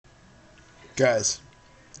guys.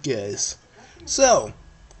 So,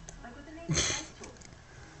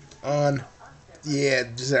 on, yeah,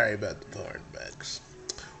 sorry about the hardbacks.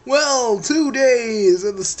 Well, 2 days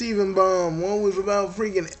of the Steven Bomb. One was about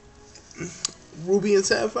freaking Ruby and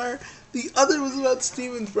Sapphire. The other was about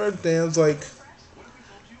Steven's birthday. I was like,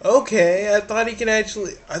 okay, I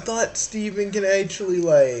thought Steven can actually,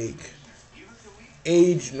 like,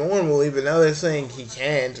 age normally, but now they're saying he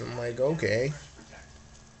can't. I'm like, okay.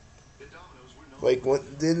 Like,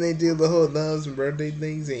 what, didn't they do the whole 1,000 birthday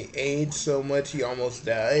things? He aged so much he almost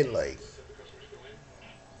died. Like,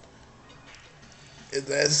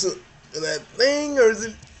 is that thing, or is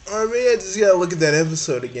it, or maybe I just gotta look at that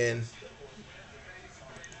episode again.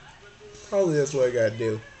 Probably that's what I gotta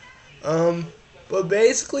do. But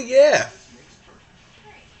basically, yeah.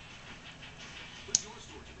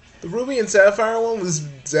 The Ruby and Sapphire one was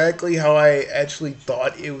exactly how I actually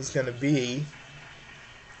thought it was gonna be.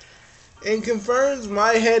 And confirms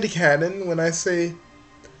my headcanon when I say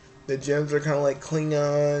the gems are kind of like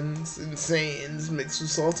Klingons and Saiyans mixed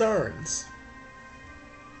with Saltarans.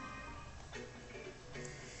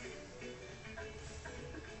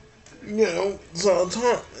 You know,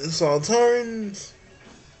 Saltarans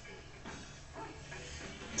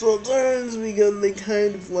because they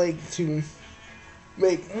kind of like to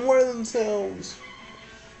make more of themselves.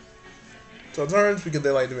 Saltarans because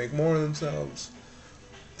they like to make more of themselves.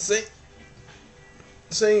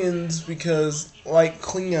 Saiyans because, like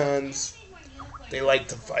Klingons, they like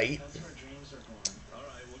to fight.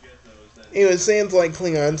 Anyway, Saiyans like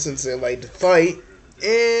Klingons since they like to fight.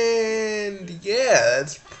 And yeah,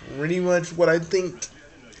 that's pretty much what I think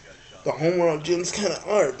the homeworld gems kind of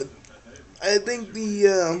are. But I think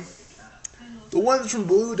the ones from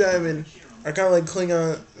Blue Diamond are kind of like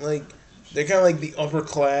Klingon, like they're kind of like the upper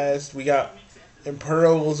class. We got, and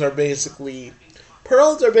pearls are basically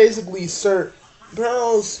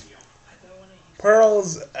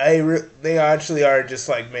they actually are just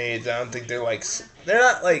like maids. I don't think they're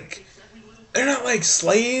not like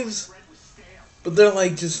slaves, but they're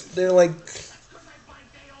like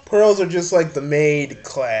pearls are just like the maid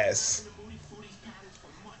class.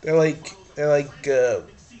 The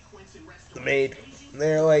maid.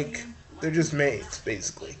 They're just maids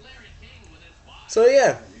basically. So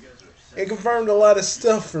yeah, it confirmed a lot of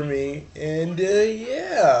stuff for me, and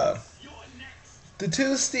yeah,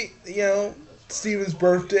 Steven's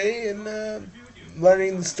birthday and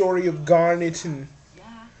learning the story of Garnet and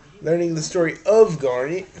learning the story of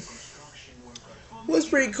Garnet was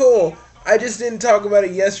pretty cool. I just didn't talk about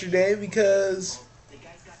it yesterday because,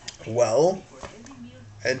 well,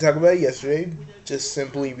 I didn't talk about it yesterday just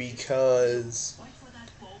simply because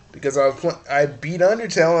I beat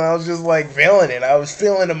Undertale and I was just like feeling it. I was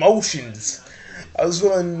feeling emotions. I was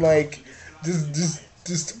feeling like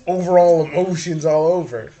just overall emotions all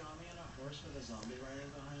over.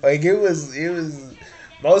 Like it was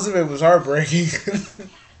most of it was heartbreaking.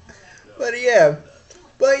 But yeah,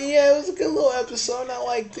 it was a good little episode. I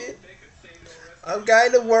liked it. I'm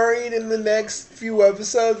kind of worried in the next few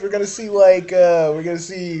episodes we're gonna see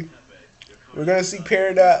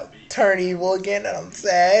Peridot turn evil again, and I'm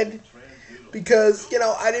sad because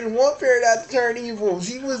I didn't want Peridot to turn evil.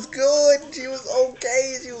 She was good. She was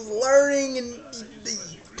okay. She was learning, and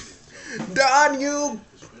darn you,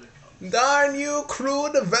 crew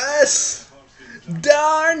of the vest,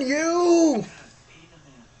 darn you.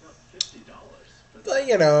 But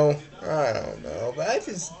I don't know. But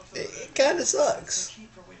it kind of sucks.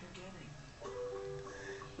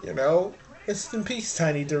 Rest in peace,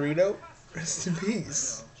 Tiny Dorito. Rest in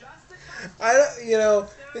peace.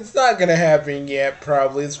 It's not gonna happen yet.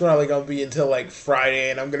 Probably it's probably gonna be until like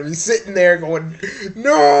Friday, and I'm gonna be sitting there going,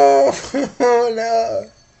 no,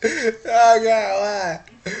 no, oh God,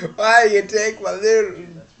 why do you take my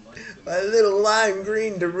little lime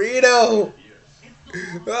green Dorito?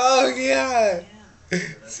 Oh God.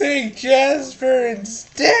 Say Jasper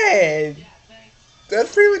instead.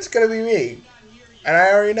 That's pretty much gonna be me, and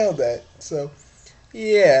I already know that. So,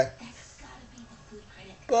 yeah.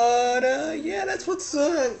 But yeah, that's what's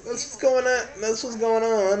going on. That's what's going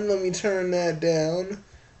on. Let me turn that down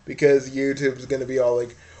because YouTube's gonna be all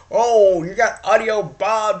like, "Oh, you got audio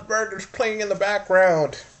Bob Burgers playing in the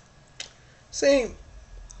background." See,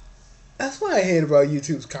 that's what I hate about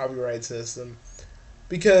YouTube's copyright system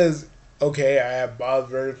because. Okay, I have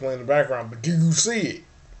Bob's Burgers playing in the background, but do you see it?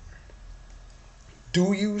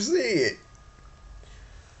 Do you see it?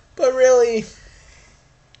 But really,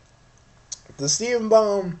 the Steven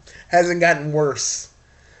Bomb hasn't gotten worse.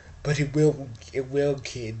 But it will,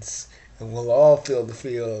 kids. And we'll all feel the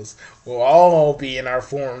feels. We'll all be in our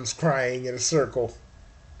forums crying in a circle.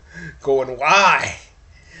 going, why?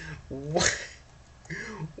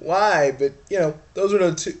 Why? But you know, those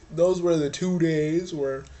were the 2 days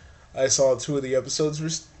where I saw 2 of the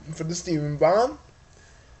episodes for the Steven Bomb.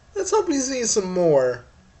 Let's hope we see some more.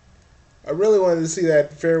 I really wanted to see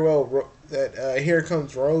that Here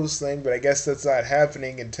Comes Rose thing, but I guess that's not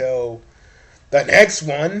happening until the next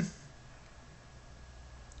one.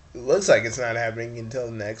 It looks like it's not happening until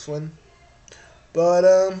the next one. But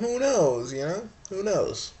who knows, you know? Who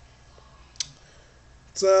knows?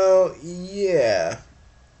 So yeah.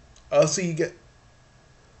 I'll see you guys.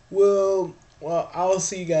 Well, I'll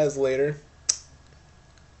see you guys later.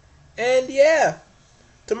 And yeah,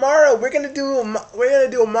 tomorrow we're gonna do a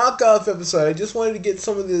mock off episode. I just wanted to get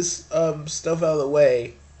some of this stuff out of the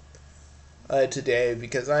way today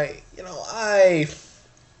because I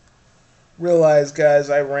realize, guys,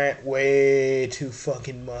 I rant way too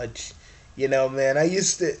fucking much. You know, man, I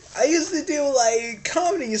used to do like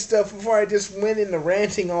comedy stuff before I just went into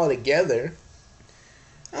ranting altogether.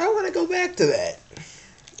 I want to go back to that.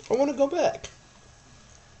 I want to go back.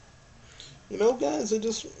 You know, guys, I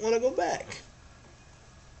just want to go back.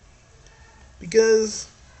 Because,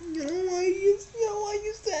 I used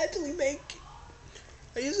to actually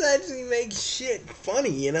make shit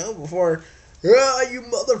funny, you know, before, you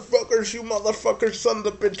motherfuckers, sons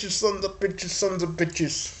of bitches, sons of bitches, sons of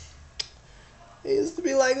bitches. It used to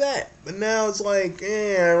be like that. But now it's like,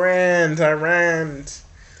 I rant.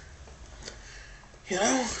 You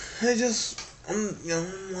know, I'm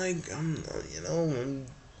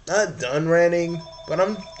not done ranting, but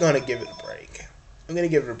I'm gonna give it a break. I'm gonna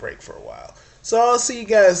give it a break for a while. So I'll see you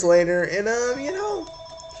guys later, and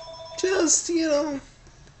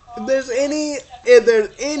if there's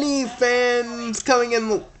any fans coming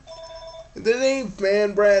in, if there's any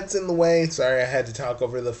fan brats in the way, sorry I had to talk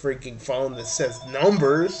over the freaking phone that says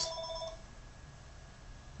numbers.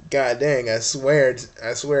 God dang, I swear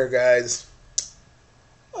guys.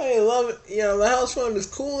 I love it. You know, the house phone is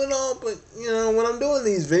cool and all, but, when I'm doing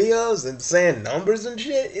these videos and saying numbers and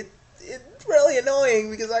shit, it's really annoying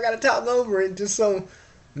because I gotta talk over it just so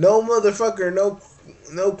no motherfucker, no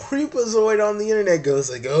creepazoid on the internet goes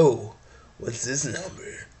like, oh, what's this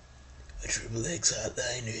number? A XXX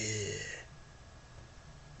hotline.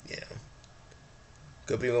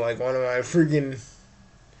 Could be like one of my freaking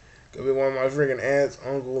aunts,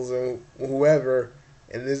 uncles, and whoever,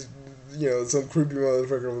 and this, some creepy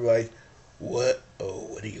motherfucker will be like, what? Oh,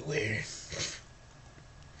 what are you wearing?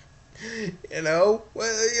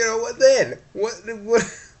 What then? What was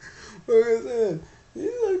that?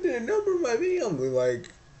 You looked at a number of my video. I'm like,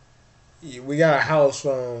 we got a house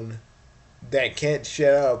phone that can't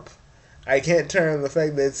shut up. I can't turn the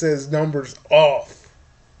fact that it says numbers off.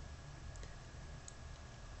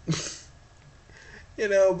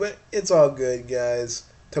 But it's all good, guys.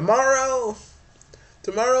 Tomorrow,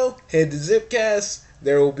 head to Zipcast.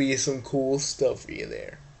 There will be some cool stuff for you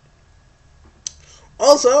there.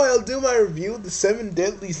 Also, I'll do my review of the 7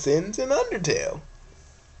 Deadly Sins in Undertale.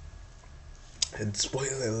 And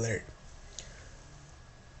spoiler alert,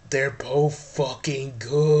 they're both fucking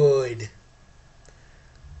good.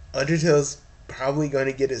 Undertale's probably going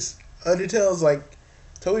to get Undertale's like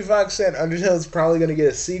Toby Fox said, Undertale's probably going to get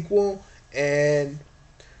a sequel, and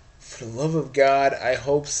for the love of God, I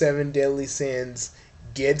hope 7 Deadly Sins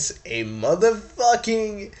gets a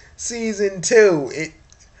motherfucking season 2.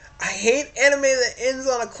 I hate anime that ends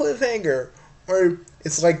on a cliffhanger, or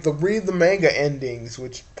it's like the read the manga endings,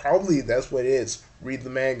 which probably that's what it is. Read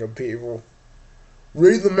the manga, people.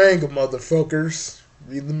 Read the manga, motherfuckers.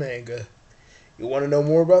 Read the manga. You want to know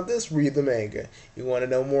more about this? Read the manga. You want to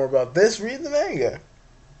know more about this? Read the manga.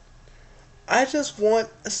 I just want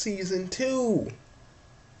a season 2.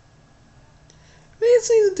 I mean,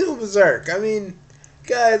 season 2 of Berserk. I mean,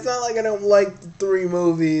 guys, it's not like I don't like the 3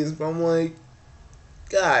 movies, but I'm like,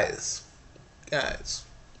 guys,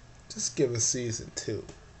 just give us season 2.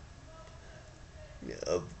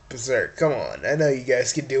 Berserk, come on. I know you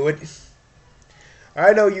guys can do it.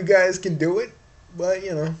 But,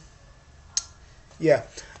 yeah.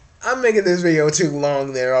 I'm making this video too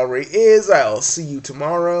long there already I'll see you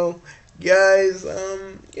tomorrow. Guys,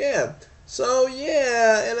 yeah. So,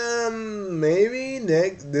 yeah, and, maybe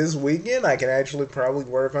this weekend I can actually probably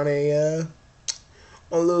work on a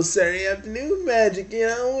little Saturday afternoon magic,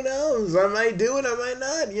 who knows? I might do it, I might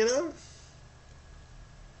not,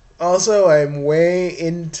 Also, I'm way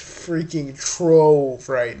into freaking Trove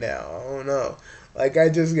right now. I don't know. Like, I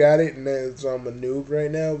just got it, and so I'm a noob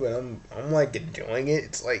right now, but I'm like enjoying it.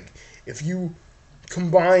 It's like if you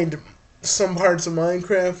combined some parts of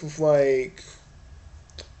Minecraft with like,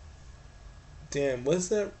 damn,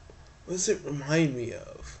 what's it remind me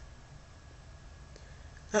of?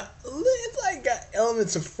 It's like got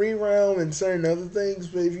elements of free roam and certain other things,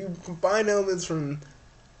 but if you combine elements from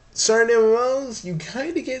certain MMOs, you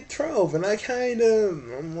kind of get Trove, and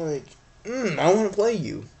I'm like, I want to play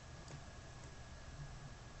you.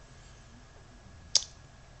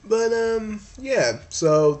 But, yeah,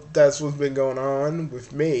 so that's what's been going on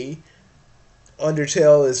with me.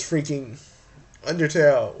 Undertale is freaking.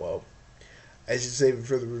 Undertale, well, I should save it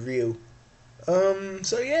for the review.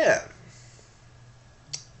 So yeah.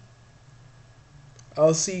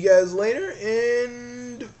 I'll see you guys later,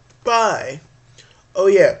 and bye. Oh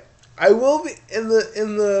yeah, I will be in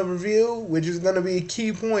the review, which is gonna be a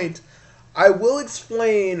key point. I will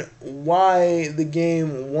explain why the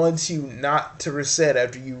game wants you not to reset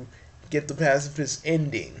after you get the pacifist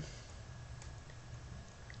ending.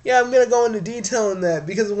 Yeah, I'm gonna go into detail on that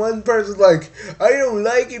because one person's like, I don't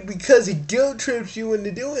like it because it guilt trips you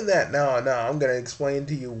into doing that. No, I'm gonna explain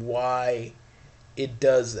to you why it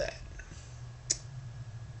does that.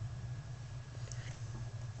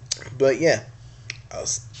 But yeah, I'll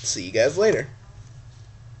see you guys later.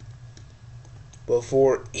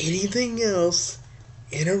 Before anything else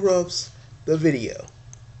interrupts the video.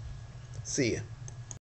 See ya.